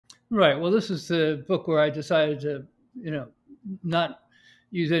Right. Well, this is the book where I decided to, you know, not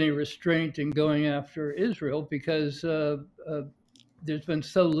use any restraint in going after Israel because there's been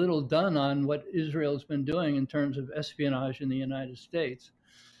so little done on what Israel's been doing in terms of espionage in the United States.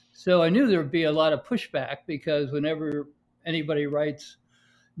 So I knew there would be a lot of pushback because whenever anybody writes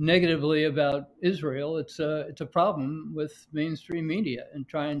negatively about Israel, it's a problem with mainstream media and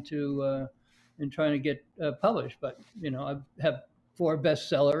trying to get published. But I have four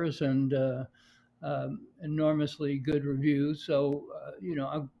bestsellers and enormously good reviews, so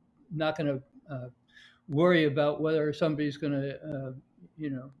I'm not going to worry about whether somebody's going to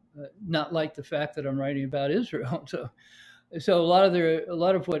not like the fact that I'm writing about Israel. So a lot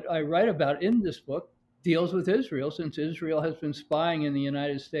of what I write about in this book deals with Israel, since Israel has been spying in the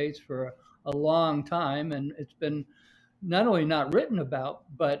United States for a long time, and it's been not only not written about,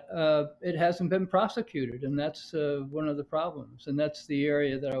 but it hasn't been prosecuted, and that's one of the problems. And that's the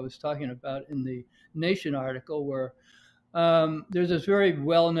area that I was talking about in the Nation article, where there's this very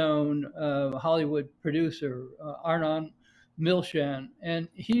well-known Hollywood producer, Arnon Milchan, and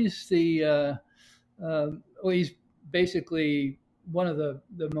he's basically one of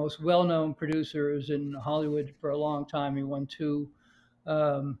the most well-known producers in Hollywood for a long time. He won two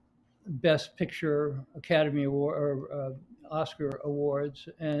Best Picture Academy Award or Oscar awards,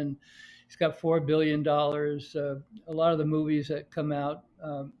 and he's got $4 billion. A lot of the movies that come out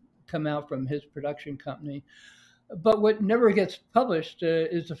from his production company. But what never gets published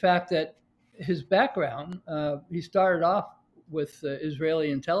is the fact that his background. He started off with Israeli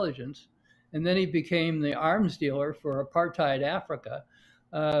intelligence, and then he became the arms dealer for apartheid Africa,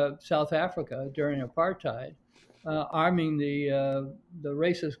 South Africa during apartheid, arming the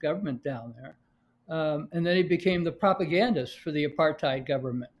racist government down there. And then he became the propagandist for the apartheid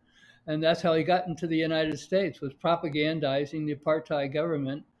government. And that's how he got into the United States, was propagandizing the apartheid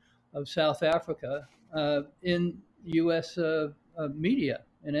government of South Africa in U.S. Media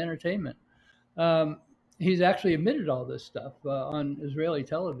and entertainment. He's actually admitted all this stuff on Israeli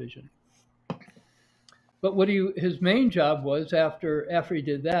television. But his main job was after he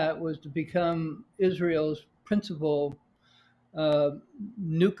did that was to become Israel's principal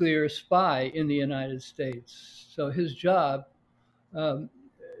nuclear spy in the United States. So his job, um,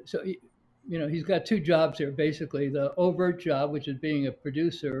 he's got two jobs here basically. The overt job, which is being a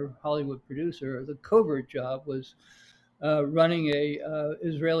producer, Hollywood producer. The covert job was running a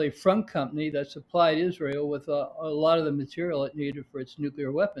Israeli front company that supplied Israel with a lot of the material it needed for its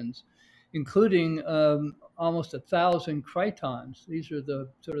nuclear weapons, including almost 1,000 Krytons. These are the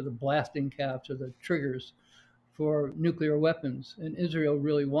sort of the blasting caps or the triggers for nuclear weapons, and Israel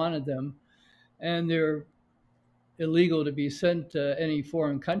really wanted them, and they're illegal to be sent to any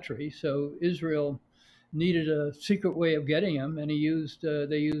foreign country. So Israel needed a secret way of getting them, and they used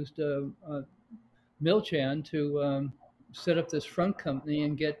Milchan to set up this front company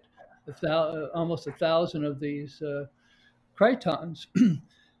and get almost 1,000 of these Krytons.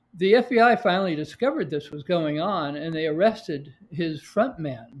 The FBI finally discovered this was going on, and they arrested his front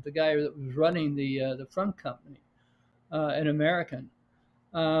man, the guy that was running the front company, an American.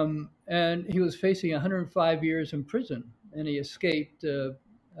 And he was facing 105 years in prison, and he escaped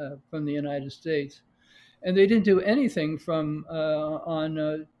from the United States. And they didn't do anything to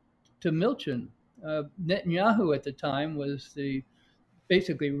Milchan. Netanyahu at the time was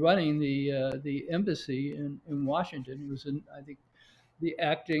basically running the embassy in Washington. He was, I think, the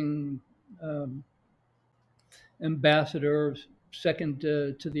acting ambassador, second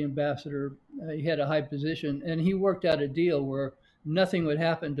to the ambassador. He had a high position, and he worked out a deal where nothing would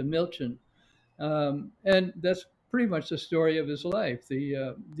happen to Milchan. And that's pretty much the story of his life.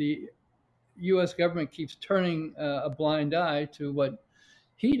 The U.S. government keeps turning a blind eye to what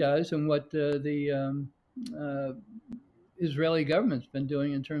he does and what the Israeli government's been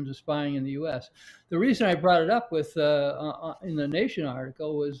doing in terms of spying in the U.S. The reason I brought it up in the Nation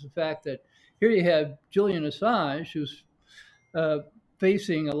article was the fact that here you have Julian Assange, who's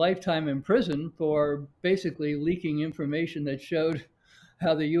facing a lifetime in prison for basically leaking information that showed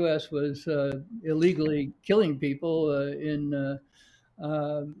how the U.S. was illegally killing people in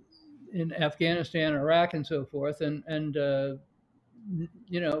Afghanistan, Iraq, and so forth, and there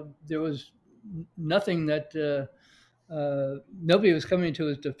was nothing that nobody was coming to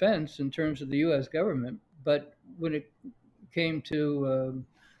his defense in terms of the U.S. government. But when it came to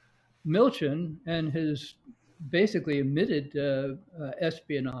Milchan and his basically admitted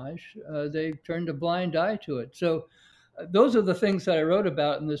espionage, they turned a blind eye to it. So those are the things that I wrote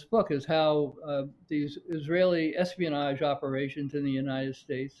about in this book, is how these Israeli espionage operations in the United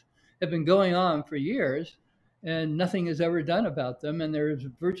States have been going on for years, and nothing is ever done about them, and there is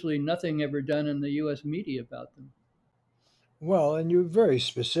virtually nothing ever done in the U.S. media about them. Well, and you're very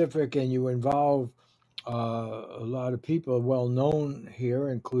specific, and you involve a lot of people well known here,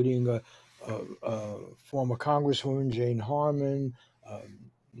 including former Congresswoman Jane Harman,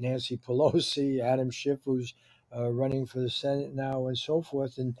 Nancy Pelosi, Adam Schiff, who's running for the Senate now, and so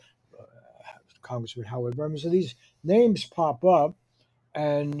forth, and uh, Congressman Howard Berman. So these names pop up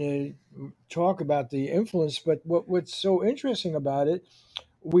and talk about the influence. But what's so interesting about it,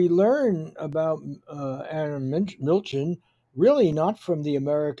 we learn about Arnon Milchan really not from the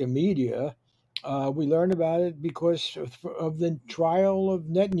American media. We learn about it because of the trial of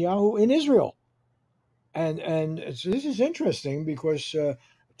Netanyahu in Israel, and so this is interesting because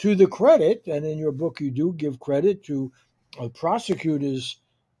to the credit, and in your book you do give credit to prosecutors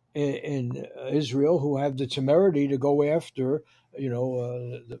in Israel who have the temerity to go after,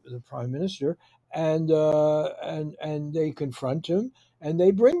 the prime minister, and they confront him and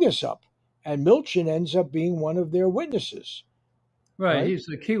they bring this up, and Milchan ends up being one of their witnesses, Right, right? he's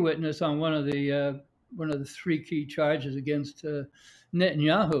the key witness on one of the three key charges against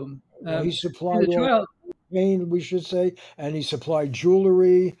Netanyahu. He In the supplied all trial, pain, we should say, and he supplied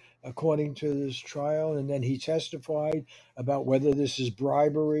jewelry according to this trial, and then he testified about whether this is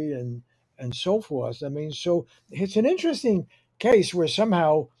bribery and so forth. I mean, so it's an interesting case where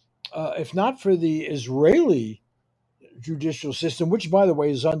somehow, if not for the Israeli judicial system, which by the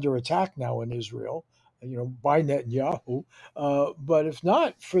way is under attack now in Israel, by Netanyahu, but if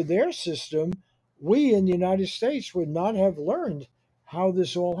not for their system, we in the United States would not have learned how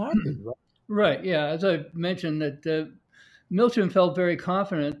this all happened. Right? right, yeah, as I mentioned, that Milton felt very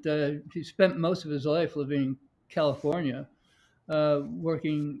confident. He spent most of his life living in California,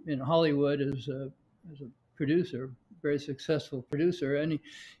 working in Hollywood as a producer, very successful producer, and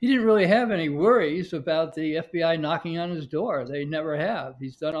he didn't really have any worries about the FBI knocking on his door. They never have.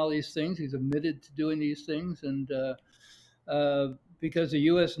 He's done all these things. He's admitted to doing these things, and because the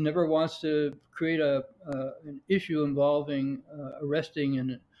U.S. never wants to create an issue involving arresting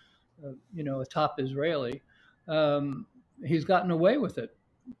a top Israeli, he's gotten away with it.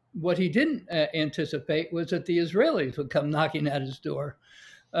 What he didn't anticipate was that the Israelis would come knocking at his door.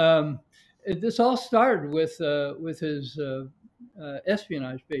 Um, this all started with his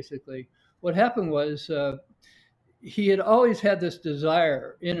espionage. Basically, what happened was he had always had this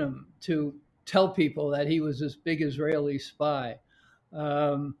desire in him to tell people that he was this big Israeli spy,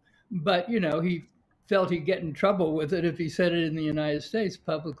 um, but he felt he'd get in trouble with it if he said it in the United States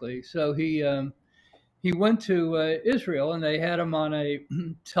publicly. So he went to Israel, and they had him on a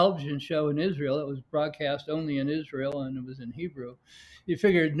television show in Israel that was broadcast only in Israel, and it was in Hebrew. He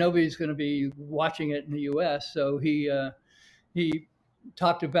figured nobody's going to be watching it in the U.S., so he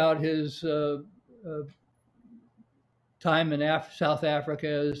talked about his uh, time in South Africa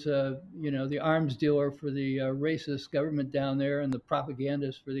as the arms dealer for the racist government down there and the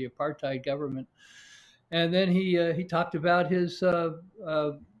propagandist for the apartheid government. And then he talked about his uh,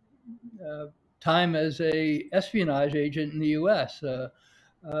 time as a espionage agent in the U.S.,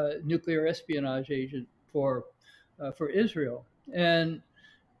 nuclear espionage agent for Israel, and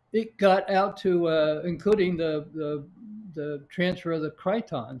it got out to including the transfer of the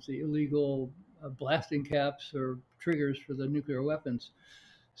Krytons, the illegal blasting caps or triggers for the nuclear weapons.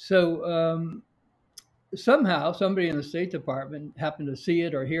 So somehow somebody in the State Department happened to see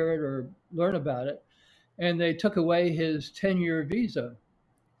it or hear it or learn about it, and they took away his 10-year visa.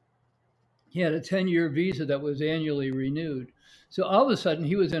 He had a 10-year visa that was annually renewed. So all of a sudden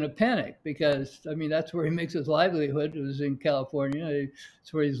he was in a panic because, I mean, that's where he makes his livelihood. It was in California.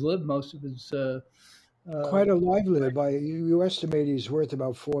 It's where he's lived most of his. Uh, Quite a livelihood. By you estimate he's worth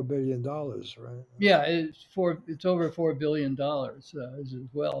about $4 billion, right? yeah, it's over $4 billion is his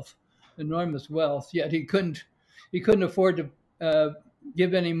wealth, enormous wealth. Yet he couldn't afford to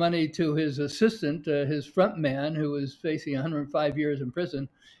give any money to his assistant, his front man, who was facing 105 years in prison.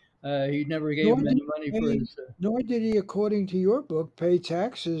 He never gave Nor him did any he money for pay, his. nor did he, according to your book, pay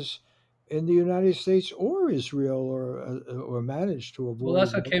taxes in the United States or Israel, or managed to Well, avoid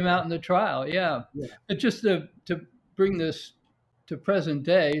that's what that. came out in the trial. Yeah, Yeah, but just to bring this to present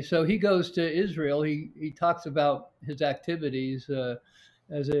day, so he goes to Israel. He talks about his activities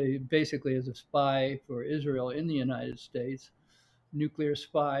basically as a spy for Israel in the United States, nuclear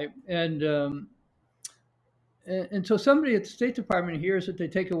spy, and so somebody at the State Department hears that they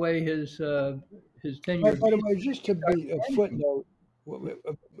take away his 10-year by the visa. way, just to Starts be a panicking. footnote,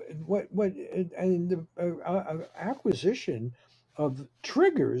 what and the acquisition of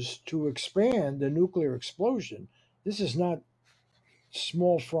triggers to expand the nuclear explosion. This is not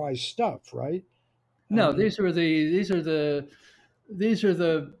small fry stuff, right? I No, mean, these are the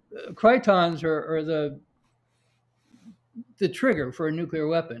Krytons are the trigger for a nuclear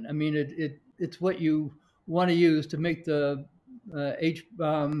weapon. I mean, it's what you want to use to make the H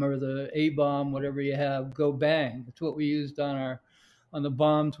bomb or the A bomb, whatever you have, go bang. It's what we used on the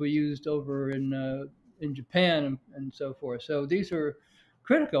bombs we used over in Japan and so forth. So these are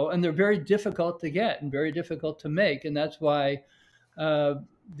critical, and they're very difficult to get and very difficult to make, and that's why uh,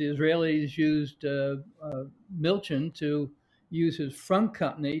 the Israelis used Milchan to use his front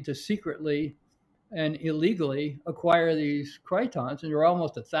company to secretly and illegally acquire these Krytons, and there were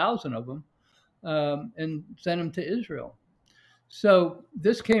almost 1,000 of them, and send them to Israel. So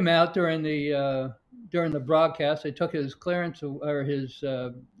this came out during the broadcast. They took his clearance or his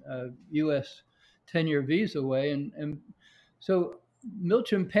U.S. 10-year visa away, and so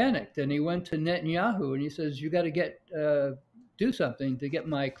Milchan panicked and he went to Netanyahu and he says, "You got to do something to get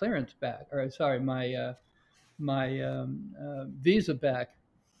my clearance back, or sorry, my visa back."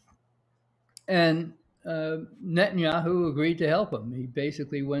 And Netanyahu agreed to help him. He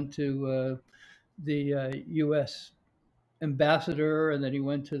basically went to the U.S. ambassador, and then he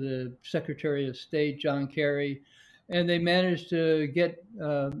went to the Secretary of State, John Kerry, and they managed to get,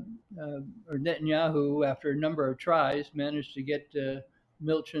 or Netanyahu, after a number of tries, managed to get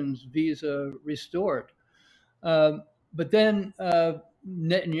Milchan's visa restored. But then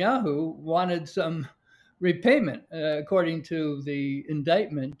Netanyahu wanted some repayment, according to the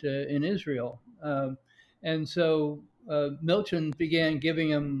indictment in Israel. And so Milchan began giving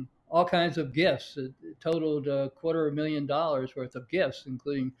him all kinds of gifts. It totaled $250,000 worth of gifts,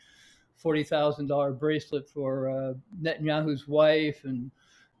 including $40,000 bracelet for Netanyahu's wife, and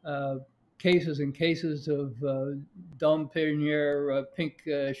uh, cases and cases of Dom Perignon pink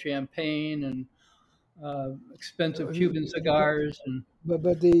champagne, and expensive Cuban cigars. And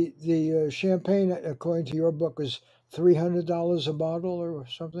but the champagne, according to your book, is $300 a bottle or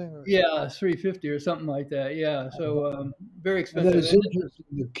something. Or, yeah, 350 or something like that. Yeah, so very and then expensive. it's And this is interesting,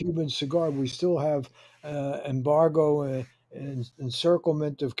 the Cuban cigar. We still have embargo and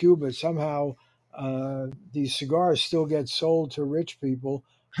encirclement of Cuba. Somehow, these cigars still get sold to rich people,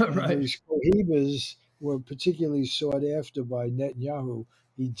 and right. these cohibas were particularly sought after by Netanyahu.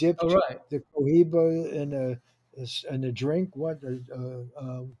 He Oh, dipped right. the cohiba in a drink. What?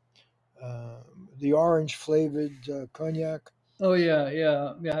 Uh, the orange flavored cognac. Oh, yeah,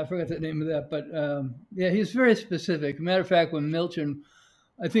 yeah, yeah. I forgot the name of that, but yeah, he's very specific. Matter of fact, when Milton,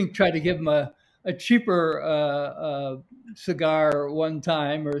 I think, tried to give him a cheaper cigar one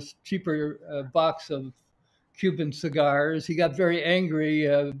time, or a cheaper box of Cuban cigars, he got very angry.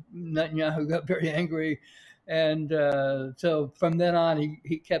 Netanyahu got very angry, and so from then on,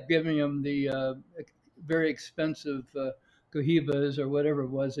 he kept giving him the very expensive cohibas or whatever it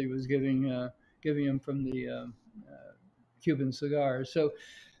was he was giving him from the Cuban cigars. So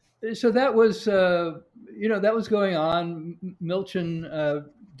that was that was going on. Milchan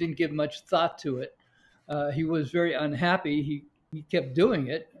didn't give much thought to it. He was very unhappy. He kept doing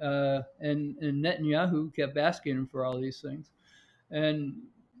it, and Netanyahu kept asking him for all these things, and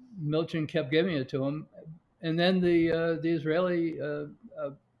Milchan kept giving it to him. And then the Israeli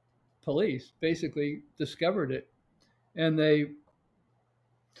police basically discovered it, and they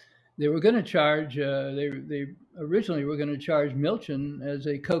were going to charge. They originally were going to charge Milchan as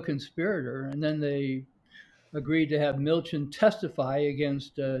a co-conspirator, and then they agreed to have Milchan testify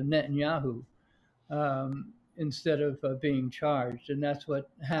against Netanyahu, instead of being charged, and that's what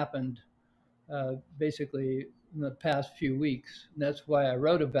happened basically in the past few weeks. And that's why I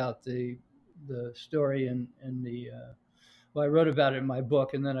wrote about the story in the well, I wrote about it in my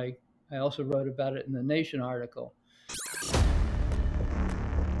book, and then I also wrote about it in the Nation article.